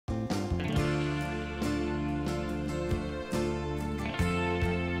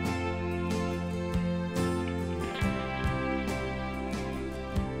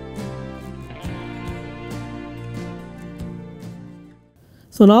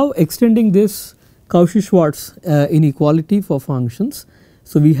So now extending this Cauchy-Schwarz inequality for functions.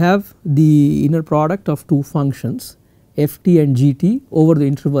 So we have the inner product of two functions ft and gt over the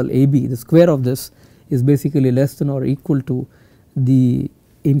interval ab. The square of this is basically less than or equal to the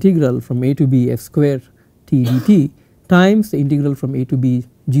integral from a to b f square t dt times the integral from a to b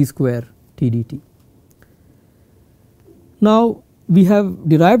g square t dt. Now we have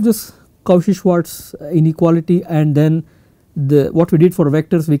derived this Cauchy-Schwarz inequality, and then what we did for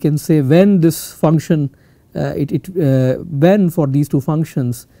vectors, we can say when this function when for these two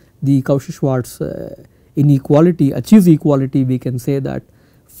functions the Cauchy-Schwarz inequality achieves equality, we can say that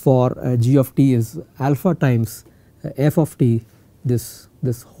for g of t is alpha times f of t, this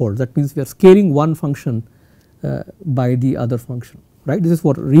holds. That means we are scaling one function by the other function, right. This is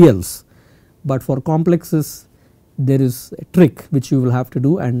for reals, but for complexes there is a trick which you will have to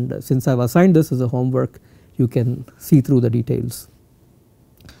do, and since I have assigned this as a homework, you can see through the details.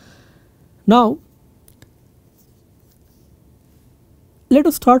 Now let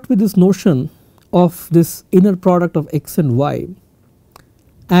us start with this notion of this inner product of x and y,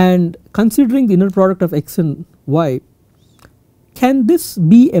 and considering the inner product of x and y, can this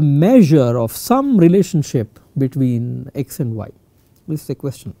be a measure of some relationship between x and y? This is a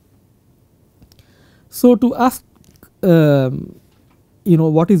question. So to ask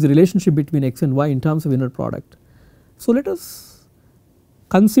what is the relationship between x and y in terms of inner product. So let us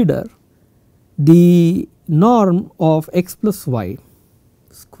consider the norm of x plus y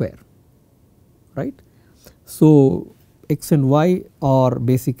square, right. So x and y are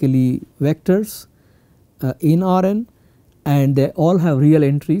basically vectors in Rn, and they all have real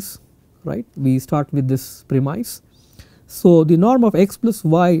entries, right. We start with this premise. So the norm of x plus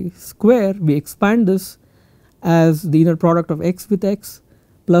y square, we expand this as the inner product of x with x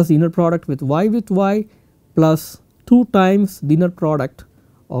plus the inner product with y plus 2 times the inner product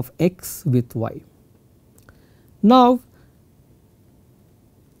of x with y. Now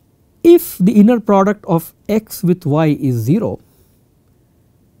if the inner product of x with y is 0,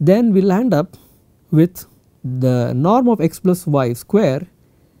 then we will end up with the norm of x plus y square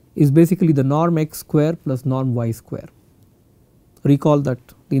is basically the norm x square plus norm y square. Recall that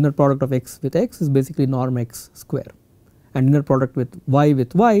the inner product of x with x is basically norm x square, and inner product with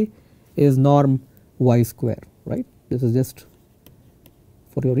y is norm y square, right. This is just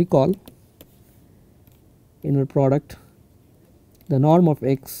for your recall. Inner product, the norm of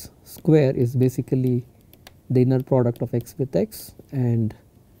x square is basically the inner product of x with x, and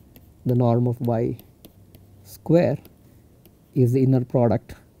the norm of y square is the inner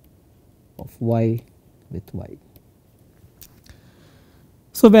product of y with y.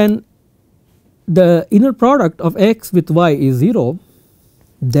 So when the inner product of x with y is 0,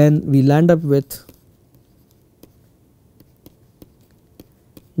 then we will end up with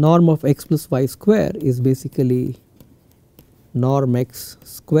norm of x plus y square is basically norm x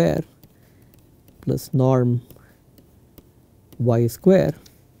square plus norm y square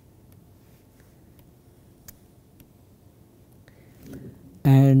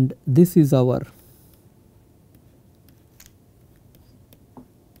and this is our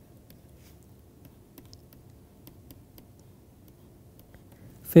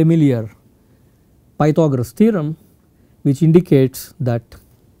familiar Pythagoras theorem, which indicates that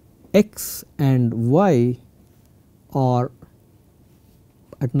x and y are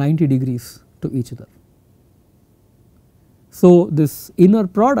at 90 degrees to each other. So this inner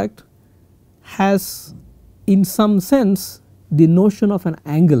product has in some sense the notion of an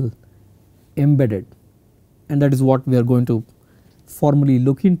angle embedded, and that is what we are going to formally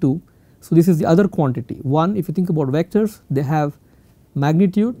look into. So this is the other quantity. One, if you think about vectors, they have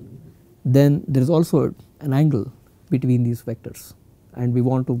magnitude, then there is also an angle between these vectors and we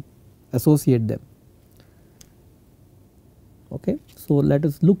want to associate them. Okay. So let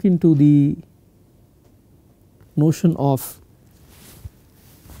us look into the notion of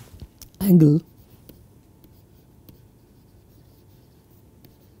angle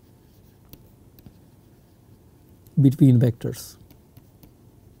between vectors.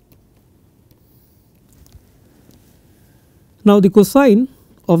 Now the cosine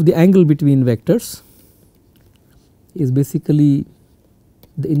of the angle between vectors is basically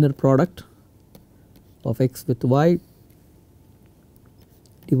the inner product of x with y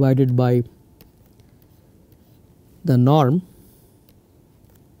divided by the norm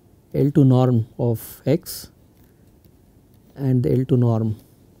L2 norm of x and the L2 norm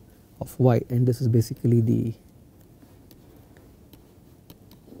of y, and this is basically the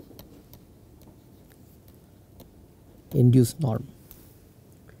induced norm.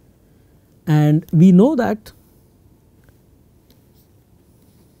 And we know that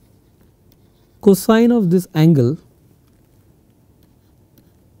cosine of this angle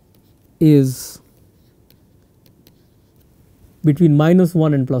is between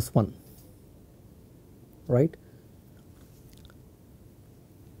 -1 and +1, right.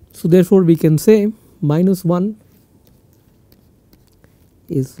 So therefore we can say -1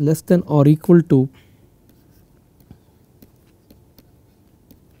 is less than or equal to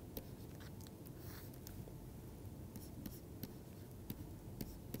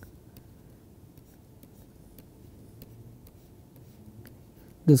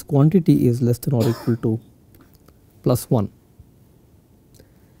this quantity is less than or equal to +1.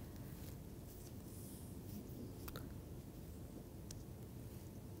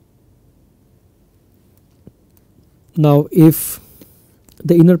 Now if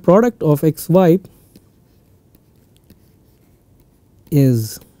the inner product of x y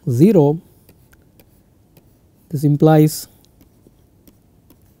is 0, this implies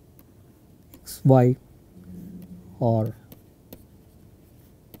x y are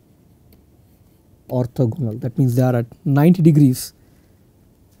orthogonal, that means they are at 90 degrees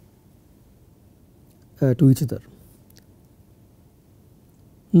to each other.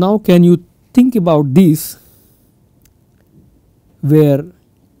 Now can you think about these where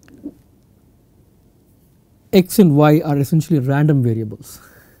x and y are essentially random variables,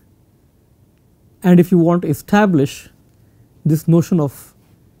 and if you want to establish this notion of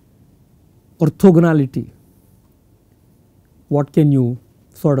orthogonality, what can you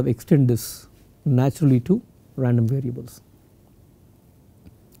sort of extend this naturally to random variables.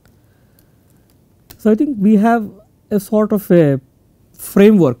 So I think we have a sort of a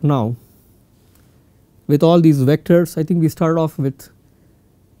framework now with all these vectors. I think we started off with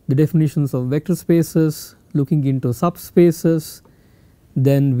the definitions of vector spaces, looking into subspaces,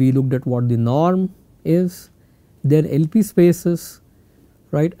 then we looked at what the norm is, then LP spaces,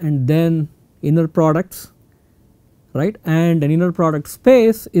 right, and then inner products, right, and an inner product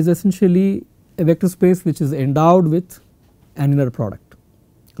space is essentially a vector space which is endowed with an inner product,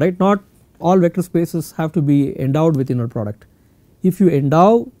 right. Not all vector spaces have to be endowed with inner product. If you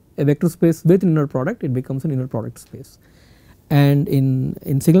endow a vector space with inner product, it becomes an inner product space, and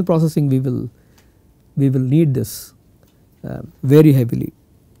in signal processing we will need this very heavily.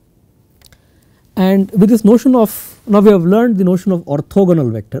 And with this notion of, now we have learned the notion of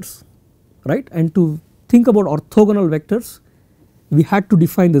orthogonal vectors, right, and to think about orthogonal vectors we had to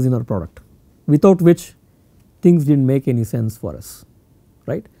define this inner product, without which things did not make any sense for us,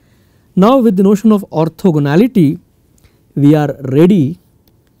 right. Now with the notion of orthogonality we are ready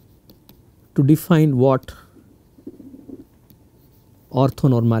to define what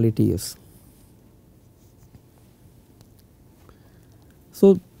orthonormality is.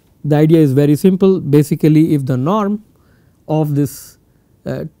 So the idea is very simple. Basically if the norm of this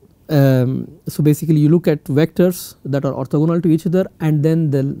so basically you look at vectors that are orthogonal to each other, and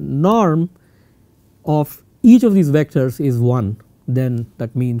then the norm of each of these vectors is 1, then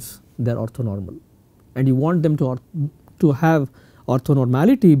that means they are orthonormal, and you want them to have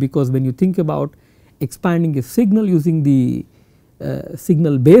orthonormality, because when you think about expanding a signal using the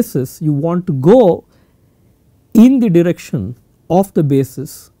signal basis, you want to go in the direction of the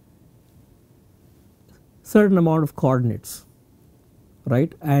basis certain amount of coordinates,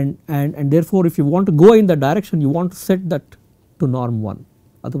 right, and therefore if you want to go in that direction you want to set that to norm 1,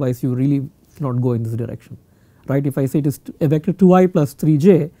 otherwise you really cannot go in this direction, right. If I say it is a vector 2i plus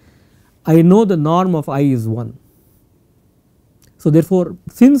 3j, I know the norm of I is 1. So therefore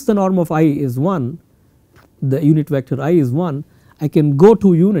since the norm of I is 1, the unit vector I is 1, I can go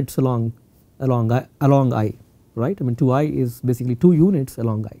 2 units along I, right. I mean 2i is basically 2 units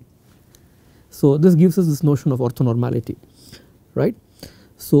along I. So this gives us this notion of orthonormality, right.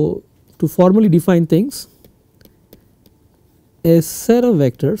 So to formally define things, a set of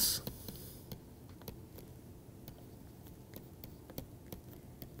vectors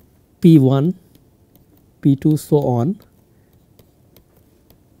P1, P2 so on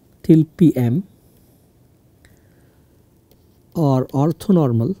till Pm are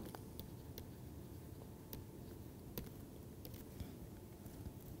orthonormal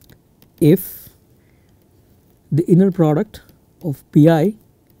if the inner product of Pi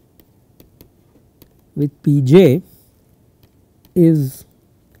with Pj is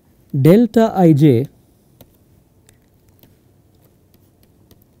delta Ij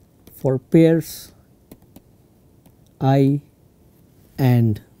for pairs I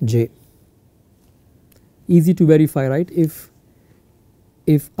and j. Easy to verify, right. If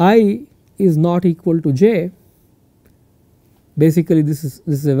I is not equal to j, basically this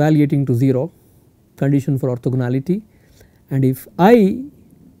is evaluating to 0, condition for orthogonality, and if I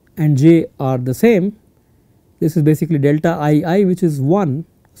and j are the same, this is basically delta I which is 1.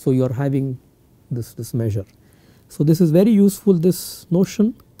 So, you are having this measure. So, this is very useful, this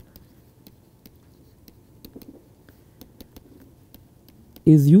notion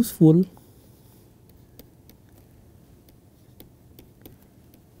is useful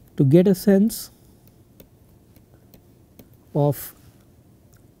to get a sense of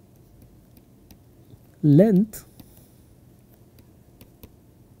length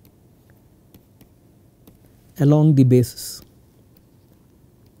along the basis.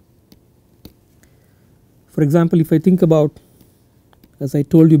 For example, if I think about, as I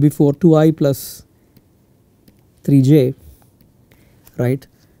told you before, 2I plus 3j, right,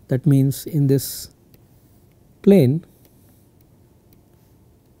 that means in this plane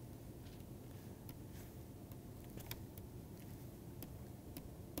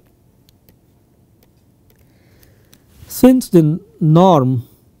since the norm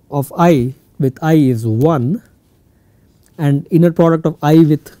of I with I is 1 and inner product of I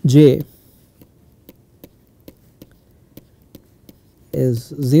with j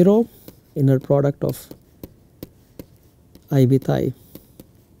is 0, inner product of I with I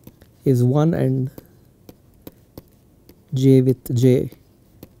is 1 and j with j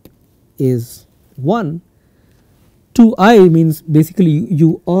is 1. 2I means basically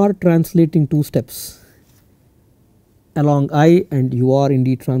you are translating 2 steps along I and you are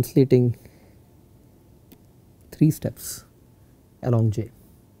indeed translating 3 steps along j,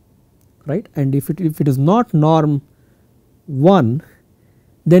 right. And if it is not norm 1,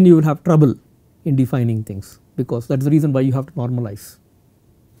 then you will have trouble in defining things, because that is the reason why you have to normalize.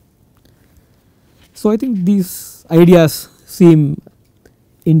 So, I think these ideas seem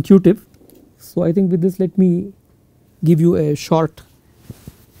intuitive. So, I think with this let me give you a short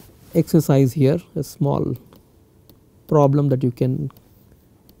exercise here, a small problem that you can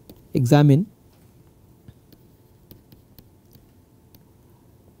examine.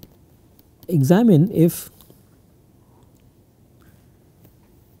 Examine if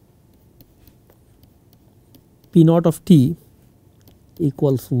P naught of t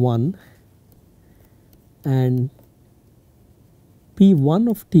equals 1 and P1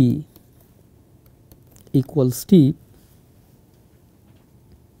 of t equals t,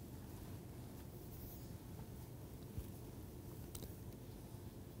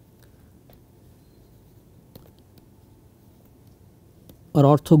 are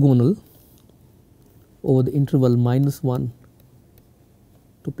orthogonal over the interval -1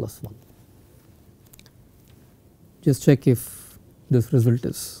 to +1. Just check if this result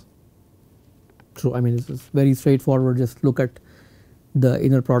is true. I mean, it is very straightforward. Just look at the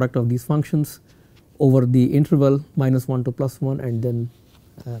inner product of these functions over the interval -1 to +1 and then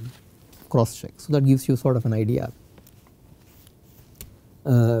cross check. So, that gives you sort of an idea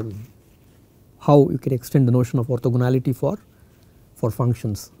how you can extend the notion of orthogonality for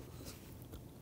functions